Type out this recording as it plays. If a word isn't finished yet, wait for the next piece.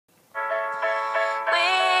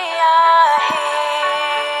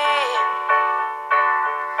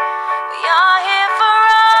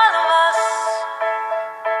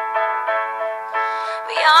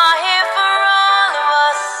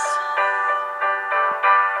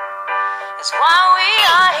It's why we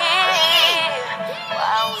are here.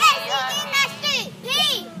 Why we are here.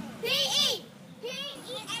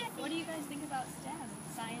 What do you guys think about STEM,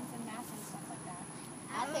 science and math and stuff like that?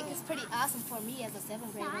 I think it's pretty awesome for me as a 7th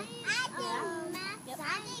grader. I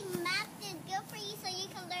think math is good for you so you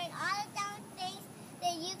can learn all the different things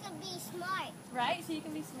that you can be smart. Right? So you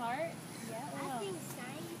can be smart? Yeah. I think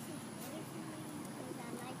science is better for me because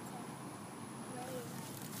I like to play.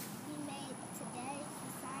 He made today's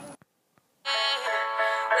science.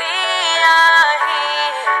 We are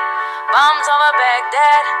here. Bombs over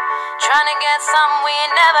Baghdad. Trying to get something we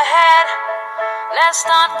ain't never had. Let's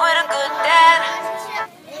start with a good dad.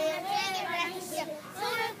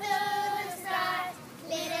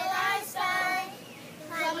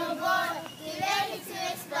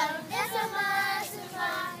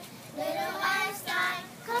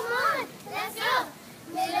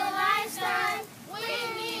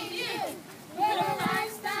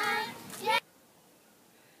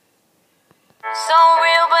 So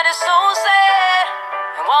real, but it's so sad.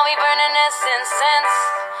 And while we burning this incense,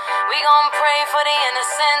 we gon' pray for the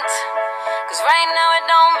innocent. Cause right now it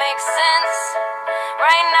don't make sense.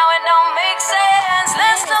 Right now it don't make sense.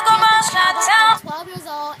 Let's talk about Chi-Town. I'm 12 years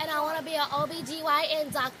old and I want to be an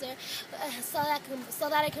OBGYN doctor so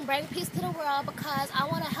that I can bring peace to the world because I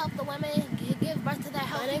want to help the women give birth to their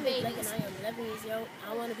healthy babies. My name is Blake and I am 11 years old.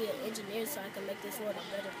 I want to be an engineer so I can make this world a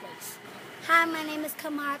better place. Hi, my name is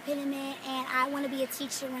Kamar Pitterman, and I want to be a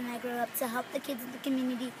teacher when I grow up to help the kids in the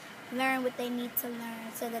community learn what they need to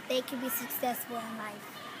learn so that they can be successful in life.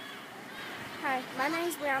 Hi, my name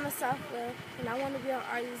is Brianna Southwell and I want to be an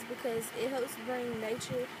artist because it helps bring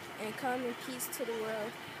nature and calm and peace to the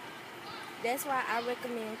world. That's why I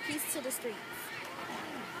recommend Peace to the Streets.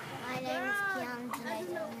 My name is Keon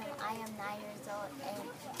Janae. I am 9 years old, and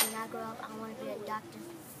when I grow up, I want to be a doctor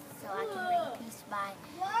so I can bring peace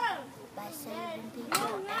by saving people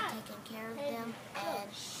and taking care of them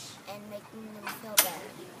and making them feel better.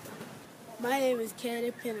 My name is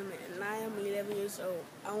Kennedy Pennerman and I am 11 years old.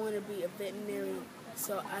 I want to be a veterinarian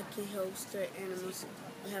so I can help stray animals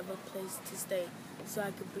have a place to stay so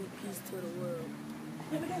I can bring peace to the world.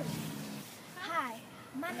 Hi,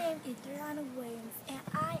 my name is Deanna Williams, and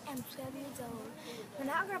I am 12 years old. When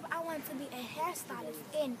I grow up, I want to be a hairstylist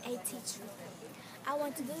and a teacher. I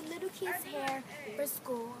want to do little kids' hair for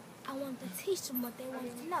school. I want to teach them what they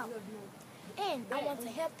want to know. And I want to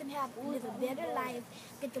help them live a better life,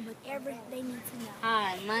 get them whatever they need to know.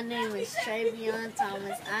 Hi, my name is Travion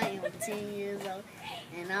Thomas. I am 10 years old,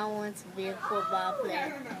 and I want to be a football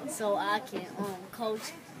player so I can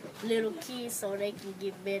coach little kids so they can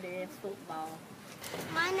get better at football.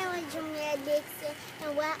 My name is Jamelia Dixon,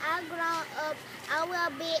 and when I grow up, I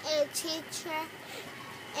will be a teacher.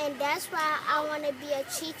 And that's why I want to be a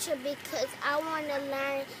teacher because I want to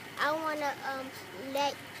learn, I want to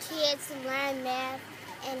let kids learn math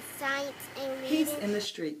and science and reading. Peace in the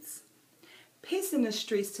streets. Peace in the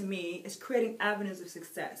streets to me is creating avenues of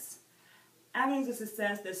success. Avenues of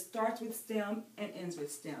success that starts with STEM and ends with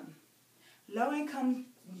STEM. Low-income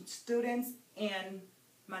students and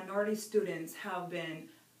minority students have been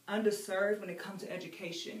underserved when it comes to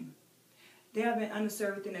education. They have been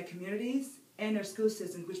underserved within their communities and their school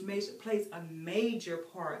systems, which plays a major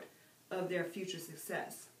part of their future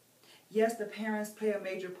success. Yes, the parents play a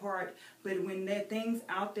major part, but when there are things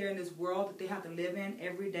out there in this world that they have to live in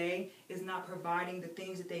every day is not providing the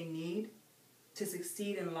things that they need to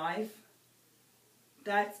succeed in life,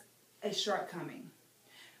 that's a shortcoming.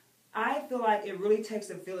 I feel like it really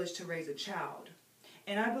takes a village to raise a child.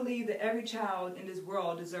 And I believe that every child in this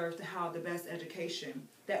world deserves to have the best education.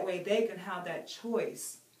 That way they can have that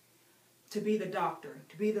choice to be the doctor,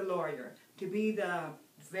 to be the lawyer, to be the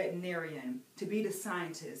veterinarian, to be the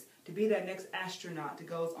scientist, to be that next astronaut that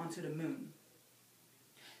goes onto the moon.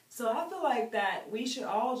 So I feel like that we should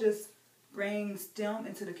all just bring STEM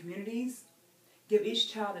into the communities, give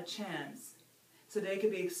each child a chance so they can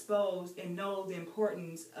be exposed and know the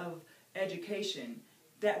importance of education.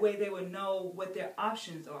 That way they will know what their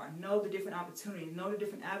options are, know the different opportunities, know the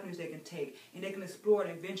different avenues they can take, and they can explore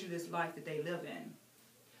and adventure this life that they live in.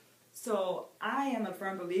 So I am a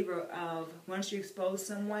firm believer of once you expose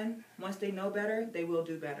someone, once they know better, they will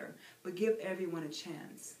do better. But give everyone a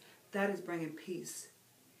chance. That is bringing peace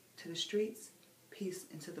to the streets, peace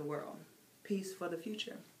into the world, peace for the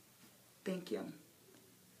future. Thank you.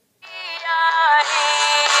 We are